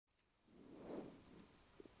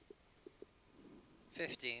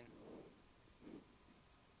15,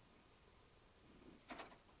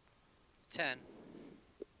 10,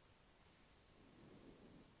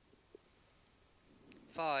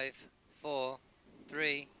 5, 4,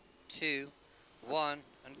 3, 2, 1,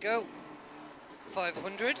 and go.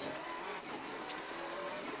 500.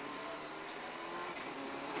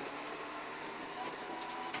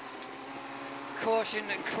 Caution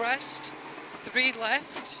at crest, 3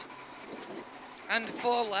 left and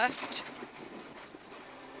 4 left.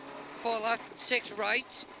 4 left, 6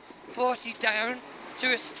 right, 40 down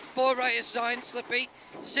to a 4 right assigned, slippy,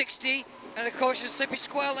 60 and a caution slippy,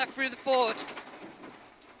 square left through the ford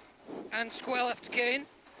and square left again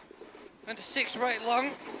and a 6 right long,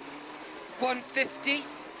 150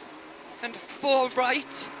 and 4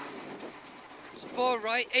 right, 4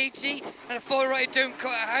 right, 80 and a 4 right don't cut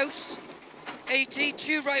a house, 80,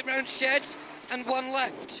 2 right round sheds and 1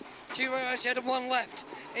 left, 2 right round shed and 1 left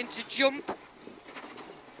into jump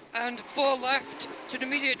and 4 left to the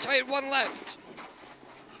immediate tight, 1 left,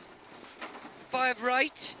 5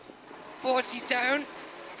 right, 40 down,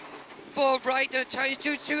 4 right and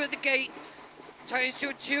tightens 2 at the gate,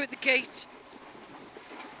 tightens 2 at the gate,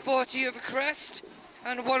 40 over crest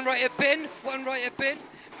and 1 right a bin, 1 right a bin,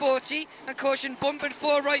 40 and caution bump and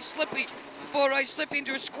 4 right slippy, 4 right slippy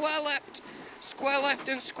into a square left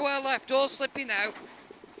and square left, all slippy now,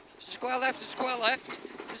 square left and square left,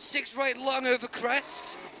 6 right long over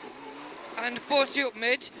crest and 40 up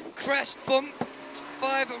mid, crest bump,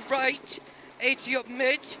 5 right, 80 up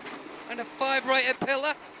mid and a 5 right at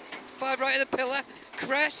pillar, 5 right at the pillar,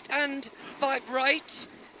 crest and 5 right,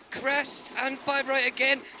 crest and 5 right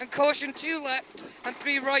again and caution 2 left and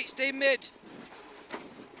 3 right, stay mid,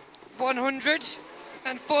 100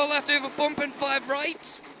 and 4 left over bump and 5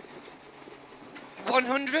 right,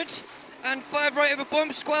 100 and 5 right over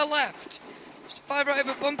bump, square left, 5 right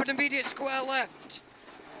over bump and immediate square left,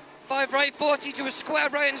 5 right, 40 to a square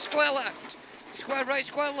right and square left, square right,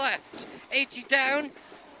 square left, 80 down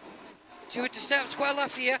to a deceptive square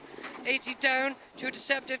left here, 80 down to a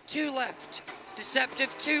deceptive 2 left,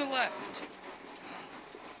 deceptive 2 left,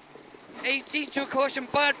 80 to a caution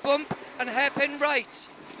bad bump and hairpin right,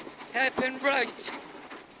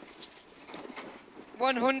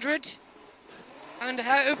 100 and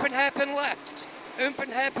open hairpin left,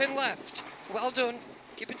 well done,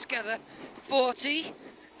 keep it together, 40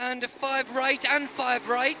 and a 5 right and 5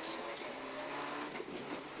 right,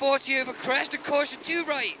 40 over crest and caution 2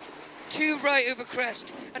 right over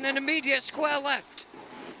crest and then immediate square left,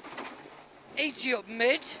 80 up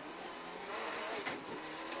mid,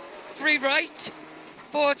 3 right,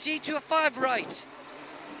 40 to a 5 right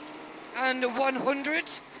and a 100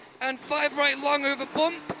 and 5 right long over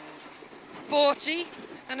bump, 40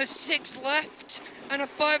 and a 6 left and a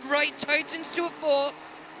 5 right tightens to a 4,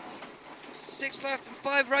 6 left and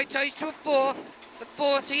 5 right tightens to a 4, the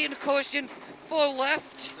 40 and a caution 4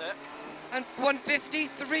 left and 150,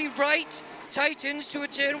 3 right tightens to a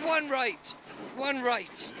turn 1 right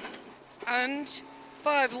and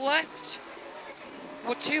 5 left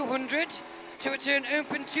or 200 to a turn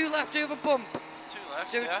open 2 left over bump, 2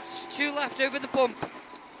 left, yeah. 2 left over the bump, and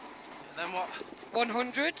then what?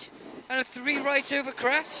 100 and a 3 right over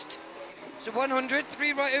crest, so 100,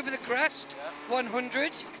 3 right over the crest, yeah.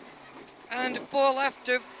 100 and 4 left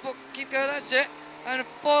over, keep going, that's it, and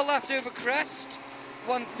 4 left over crest,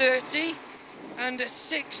 130 and a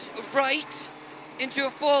 6 right into a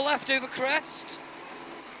 4 left over crest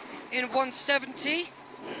in 170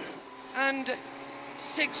 and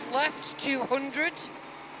 6 left, 200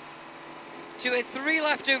 to a 3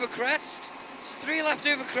 left over crest, 3 left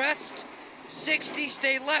over crest, 60,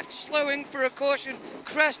 stay left, slowing for a caution,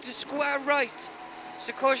 crest to square right,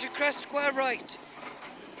 so caution crest, square right,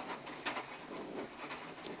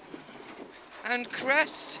 and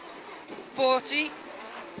crest, 40,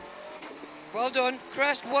 well done,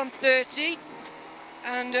 crest 130,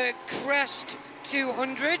 and crest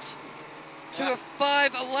 200, to a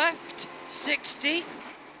 5 left, 60,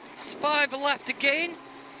 5 left again,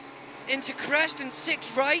 into crest and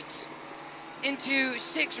 6 right, into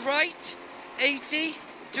 6 right, 80,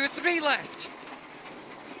 to a 3 left,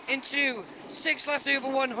 into 6 left over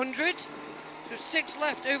 100, so 6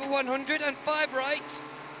 left over 100 and 5 right,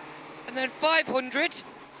 and then 500, so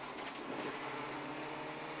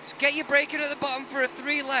get your braking at the bottom for a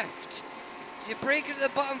 3 left, so you're braking at the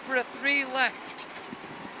bottom for a 3 left,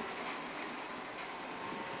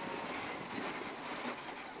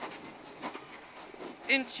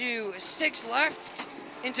 into 6 left,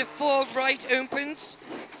 into 4 right opens,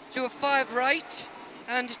 to a 5 right,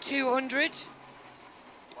 and 200.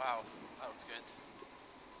 Wow, that was good.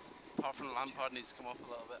 Apart from the Lampard needs to come up a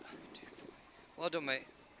little bit. Well done, mate.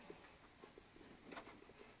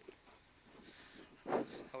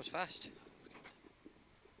 That was fast.